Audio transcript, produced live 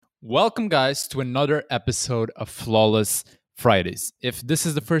Welcome, guys, to another episode of Flawless Fridays. If this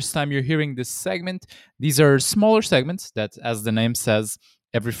is the first time you're hearing this segment, these are smaller segments that, as the name says,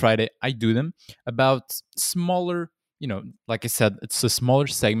 every Friday I do them about smaller, like I said, it's a smaller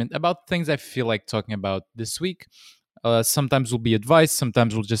segment about things I feel like talking about this week. Sometimes will be advice,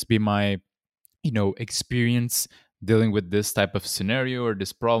 sometimes will just be my, experience dealing with this type of scenario or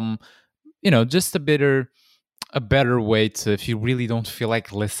this problem. Just a better way to, if you really don't feel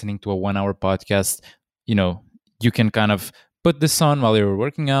like listening to a 1 hour podcast, you know you can kind of put this on while you're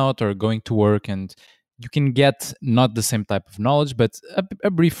working out or going to work, and you can get not the same type of knowledge but a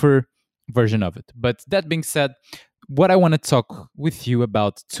briefer version of it. But that being said, what I want to talk with you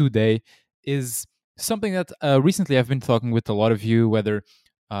about today is something that recently I've been talking with a lot of you, whether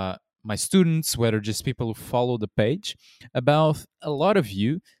uh, my students, whether just people who follow the page, about a lot of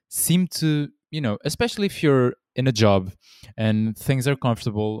you seem to, especially if you're in a job and things are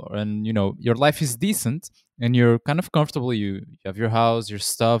comfortable and your life is decent and you're kind of comfortable, you have your house, your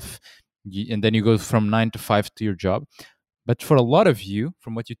stuff, and then you go from 9 to 5 to your job. But for a lot of you,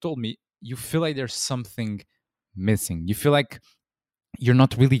 from what you told me, you feel like there's something missing. You feel like you're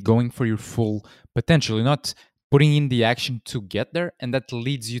not really going for your full potential. You're not putting in the action to get there, and that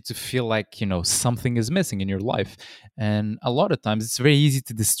leads you to feel like something is missing in your life. And a lot of times it's very easy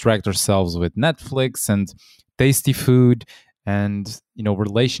to distract ourselves with Netflix and tasty food and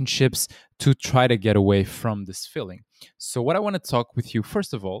relationships to try to get away from this feeling. So what I want to talk with you,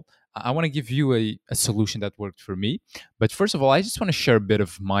 first of all, I want to give you a solution that worked for me. But first of all, I just want to share a bit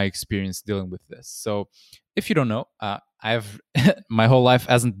of my experience dealing with this. So if you don't know, I've my whole life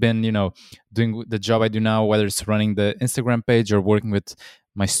hasn't been, doing the job I do now, whether it's running the Instagram page or working with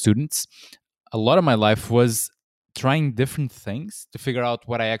my students. A lot of my life was trying different things to figure out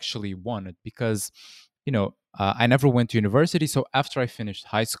what I actually wanted, because, I never went to university. So after I finished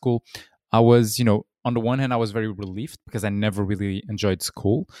high school, I was, on the one hand, I was very relieved because I never really enjoyed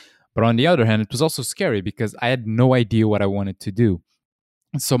school. But on the other hand, it was also scary because I had no idea what I wanted to do.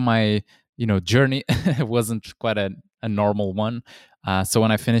 So my journey wasn't quite a normal one. So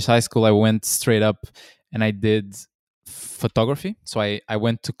when I finished high school, I went straight up and I did photography. So I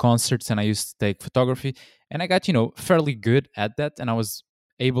went to concerts and I used to take photography, and I got fairly good at that, and I was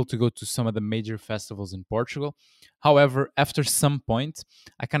able to go to some of the major festivals in Portugal. However, after some point,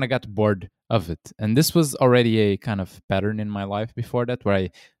 I kind of got bored of it, and this was already a kind of pattern in my life before that, where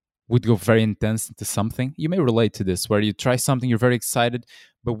I would go very intense into something. You may relate to this, where you try something, you're very excited,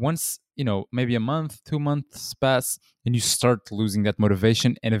 but once, maybe a month, 2 months pass, and you start losing that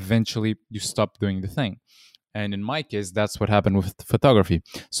motivation, and eventually you stop doing the thing. And in my case, that's what happened with photography.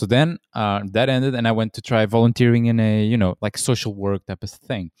 So then that ended, and I went to try volunteering in a, like social work type of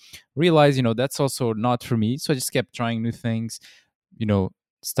thing. Realized, that's also not for me. So I just kept trying new things, you know,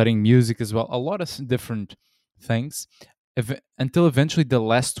 studying music as well, a lot of different things, until eventually the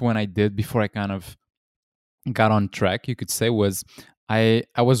last one I did before I kind of got on track, you could say, was I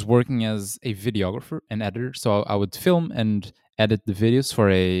was working as a videographer and editor. So I would film and edit the videos for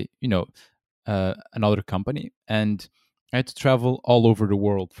a another company, and I had to travel all over the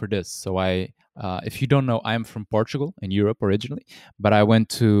world for this. So if you don't know, I'm from Portugal in Europe originally, but I went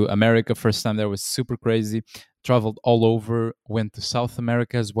to America first time. There was super crazy. Traveled all over, went to South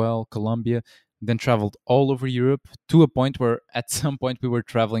America as well, Colombia, then traveled all over Europe to a point where at some point we were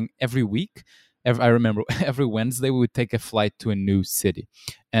traveling every week. I remember every Wednesday we would take a flight to a new city.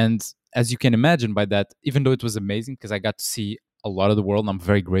 And as you can imagine by that, even though it was amazing because I got to see a lot of the world, and I'm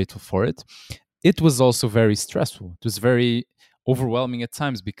very grateful for it, it was also very stressful. It was very overwhelming at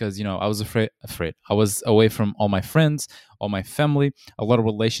times because I was afraid. I was away from all my friends, all my family. A lot of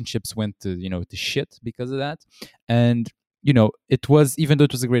relationships went to shit because of that. And it was, even though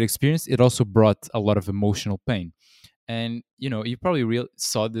it was a great experience, it also brought a lot of emotional pain. And you probably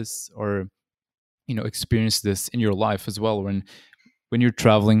saw this, or experienced this in your life as well, when you're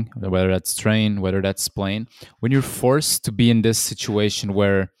traveling, whether that's train, whether that's plane, when you're forced to be in this situation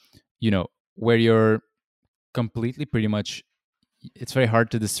where where you're completely, pretty much, it's very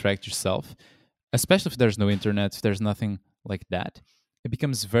hard to distract yourself, especially if there's no internet, if there's nothing like that. It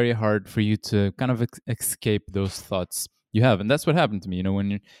becomes very hard for you to kind of escape those thoughts you have. And that's what happened to me,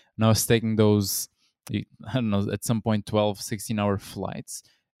 when I was taking those, I don't know, at some point 12, 16-hour flights.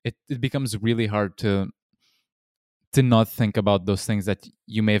 It becomes really hard to not think about those things that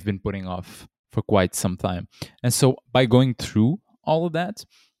you may have been putting off for quite some time. And so by going through all of that,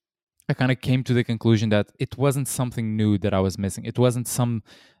 I kind of came to the conclusion that it wasn't something new that I was missing. It wasn't some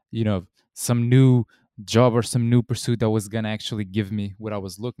new job or some new pursuit that was going to actually give me what I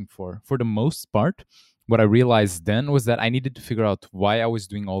was looking for. For the most part, what I realized then was that I needed to figure out why I was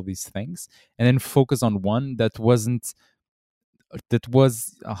doing all these things, and then focus on one that was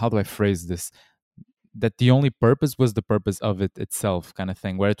how do I phrase this, that the only purpose was the purpose of it itself, kind of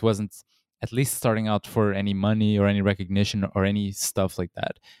thing, where it wasn't at least starting out for any money or any recognition or any stuff like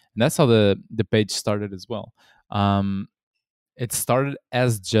that. And that's how the page started as well. It started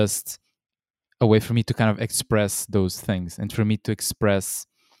as just a way for me to kind of express those things, and for me to express,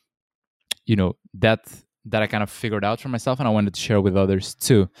 that I kind of figured out for myself, and I wanted to share with others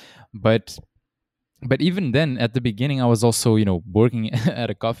too. But even then, at the beginning, I was also, working at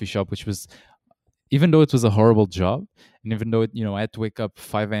a coffee shop, which was, even though it was a horrible job, and even though I had to wake up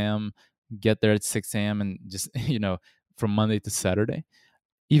 5 a.m., get there at 6 a.m., and just from Monday to Saturday,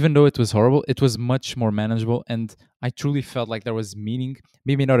 even though it was horrible, it was much more manageable, and I truly felt like there was meaning,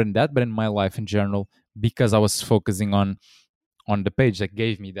 maybe not in that, but in my life in general, because I was focusing on the page that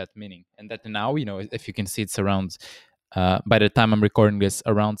gave me that meaning. And that now, if you can see, it's around, by the time I'm recording this,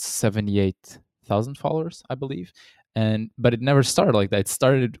 around 78,000 followers, I believe. But it never started like that. It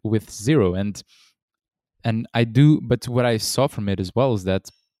started with zero. But what I saw from it as well is that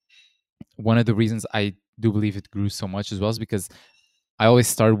one of the reasons I do believe it grew so much as well is because I always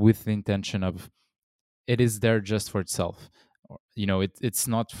start with the intention of, it is there just for itself. It's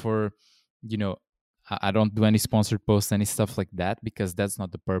not for, you know, I don't do any sponsored posts, any stuff like that, because that's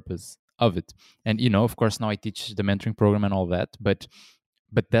not the purpose of it. And of course, now I teach the mentoring program and all that, but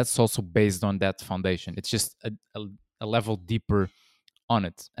that's also based on that foundation. It's just a level deeper on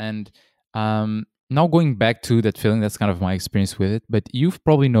it. And now going back to that feeling, that's kind of my experience with it. But you've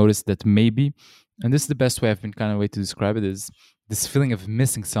probably noticed that maybe, and this is the best way I've been kind of way to describe it, is this feeling of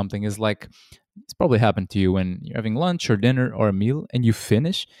missing something is like, it's probably happened to you when you're having lunch or dinner or a meal and you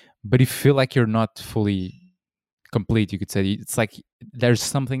finish, but you feel like you're not fully complete. You could say it's like there's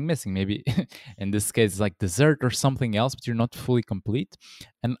something missing. Maybe in this case, it's like dessert or something else, but you're not fully complete.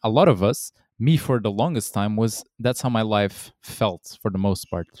 And a lot of us, me for the longest time, that's how my life felt for the most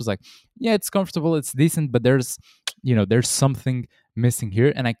part. It was like, yeah, it's comfortable, it's decent, but there's something missing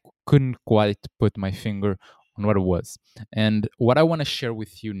here, and I couldn't quite put my finger on what it was. And what I want to share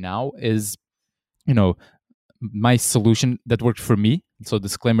with you now is, my solution that worked for me. So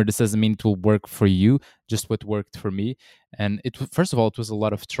disclaimer, this doesn't mean it will work for you, just what worked for me. And first of all, it was a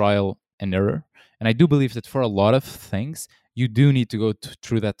lot of trial and error. And I do believe that for a lot of things, you do need to go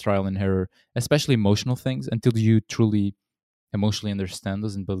through that trial and error, especially emotional things, until you truly emotionally understand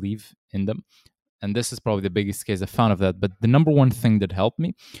those and believe in them. And this is probably the biggest case I found of that. But the number one thing that helped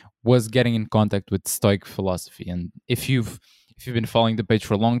me was getting in contact with Stoic philosophy. And if you've been following the page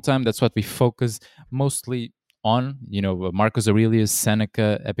for a long time, that's what we focus mostly on. Marcus Aurelius,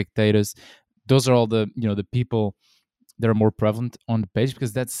 Seneca, Epictetus. Those are all the people that are more prevalent on the page,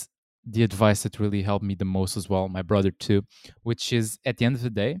 because that's the advice that really helped me the most as well. My brother too, which is, at the end of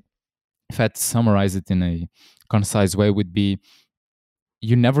the day, if I had to summarize it in a concise way, would be,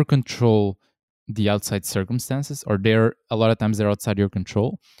 you never control the outside circumstances, or a lot of times they're outside your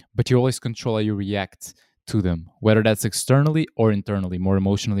control, but you always control how you react to them, whether that's externally or internally, more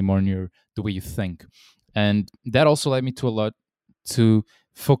emotionally, more in the way you think. And that also led me to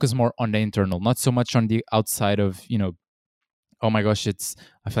focus more on the internal, not so much on the outside of, oh my gosh, I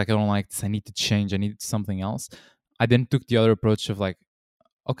feel like I don't like this, I need to change, I need something else. I then took the other approach of like,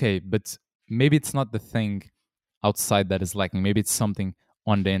 okay, but maybe it's not the thing outside that is lacking, maybe it's something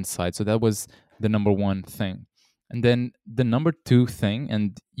on the inside. So that was the number one thing. And then the number two thing,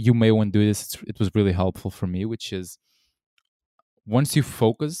 and you may want to do this, it was really helpful for me, which is, once you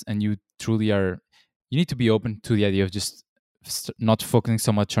focus and you truly you need to be open to the idea of just not focusing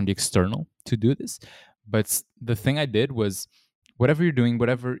so much on the external to do this. But the thing I did was, whatever you're doing,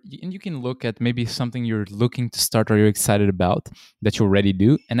 and you can look at maybe something you're looking to start or you're excited about that you already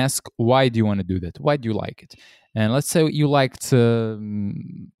do, and ask, why do you want to do that? Why do you like it? And let's say you like to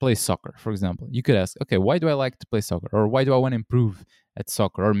play soccer, for example. You could ask, okay, why do I like to play soccer? Or why do I want to improve at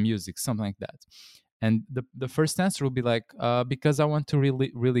soccer or music, something like that? And the first answer will be like, because I want to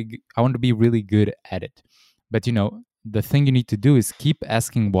I want to be really good at it. But the thing you need to do is keep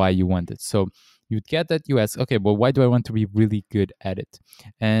asking why you want it. So you'd get that, you ask, okay, well, why do I want to be really good at it?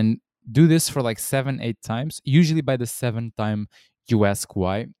 And do this for like 7-8 times. Usually by the 7th time you ask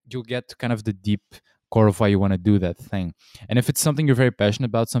why, you'll get to kind of the deep core of why you want to do that thing. And if it's something you're very passionate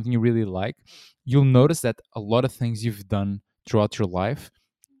about, something you really like, you'll notice that a lot of things you've done throughout your life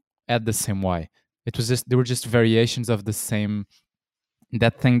add the same why. They were just variations of the same,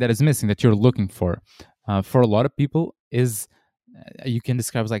 that thing that is missing, that you're looking for. For a lot of people, is you can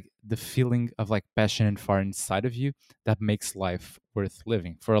describe as like the feeling of like passion and fire inside of you that makes life worth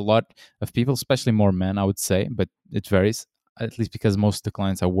living. For a lot of people, especially more men, I would say, but it varies, at least because most of the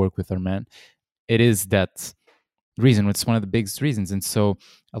clients I work with are men. It is that reason. It's one of the biggest reasons. And so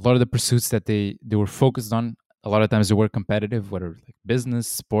a lot of the pursuits that they were focused on, a lot of times they were competitive, whether like business,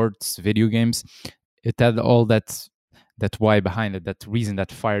 sports, video games. It had all that why behind it, that reason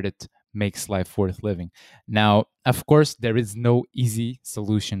that fired it makes life worth living. Now, of course, there is no easy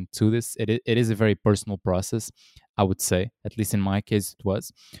solution to this. It is a very personal process, I would say. At least in my case, it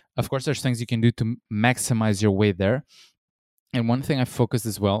was. Of course, there's things you can do to maximize your way there. And one thing I focused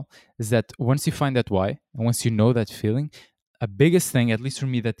as well is that once you find that why, and once you know that feeling, a biggest thing, at least for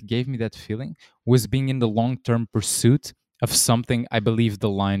me, that gave me that feeling was being in the long term pursuit of something I believed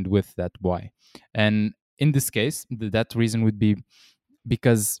aligned with that why. And in this case, that reason would be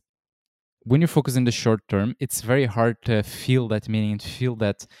because when you focus in the short term, it's very hard to feel that meaning and feel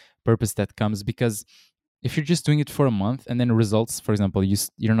that purpose that comes, because if you're just doing it for a month and then results, for example,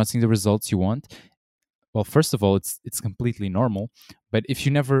 you're not seeing the results you want, well, first of all, it's completely normal. But if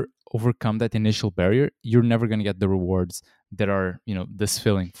you never overcome that initial barrier, you're never going to get the rewards that are, this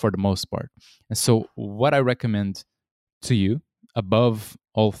feeling for the most part. And so what I recommend to you above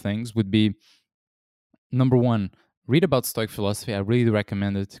all things would be, number one, read about Stoic philosophy. I really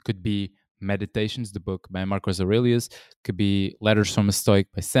recommend it. Could be Meditations, the book by Marcus Aurelius. Could be Letters from a Stoic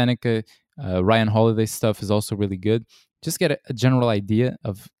by Seneca. Ryan Holiday stuff is also really good. Just get a general idea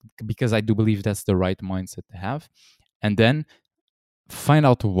of, because I do believe that's the right mindset to have. And then find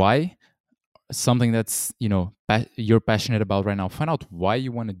out why something that's, you're passionate about right now. Find out why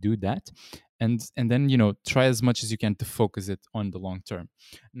you want to do that. And then, try as much as you can to focus it on the long term.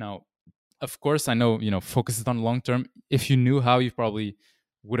 Now, of course, I know, focus it on long term. If you knew how, you probably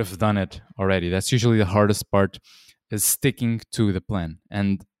would have done it already. That's usually the hardest part, is sticking to the plan.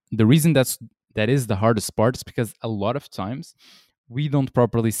 And the reason that is the hardest part is because a lot of times we don't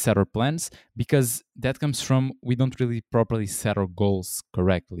properly set our plans, because that comes from we don't really properly set our goals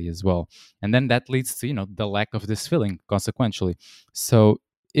correctly as well. And then that leads to, the lack of this feeling consequentially. So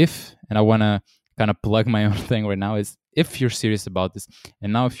and I want to kind of plug my own thing right now, is if you're serious about this,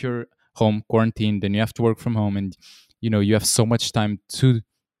 and now if you're home quarantined and you have to work from home, and you have so much time to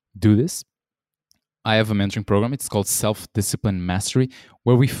do this, I have a mentoring program. It's called Self-Discipline Mastery,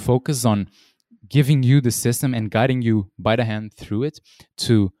 where we focus on giving you the system and guiding you by the hand through it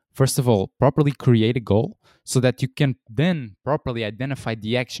to, first of all, properly create a goal so that you can then properly identify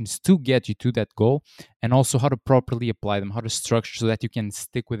the actions to get you to that goal, and also how to properly apply them, how to structure so that you can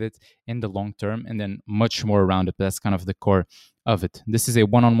stick with it in the long term, and then much more around it. But that's kind of the core of it. This is a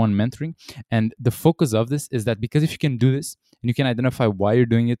one-on-one mentoring, and the focus of this is that because if you can do this and you can identify why you're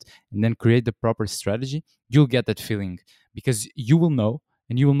doing it and then create the proper strategy, you'll get that feeling, because you will know,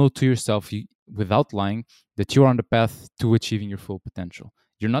 and you will know to yourself, without lying, that you're on the path to achieving your full potential.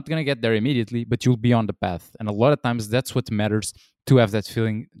 You're not going to get there immediately, but you'll be on the path. And a lot of times that's what matters, to have that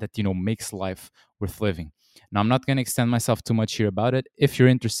feeling that, makes life worth living. Now, I'm not going to extend myself too much here about it. If you're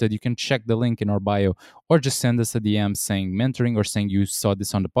interested, you can check the link in our bio, or just send us a DM saying mentoring, or saying you saw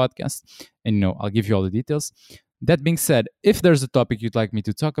this on the podcast, and, I'll give you all the details. That being said, if there's a topic you'd like me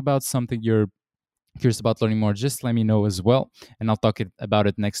to talk about, something you're curious about learning more, just let me know as well, and I'll talk about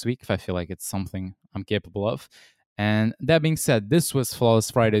it next week if I feel like it's something I'm capable of. And that being said, this was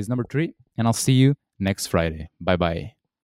Flawless Fridays number 3, and I'll see you next Friday. Bye bye.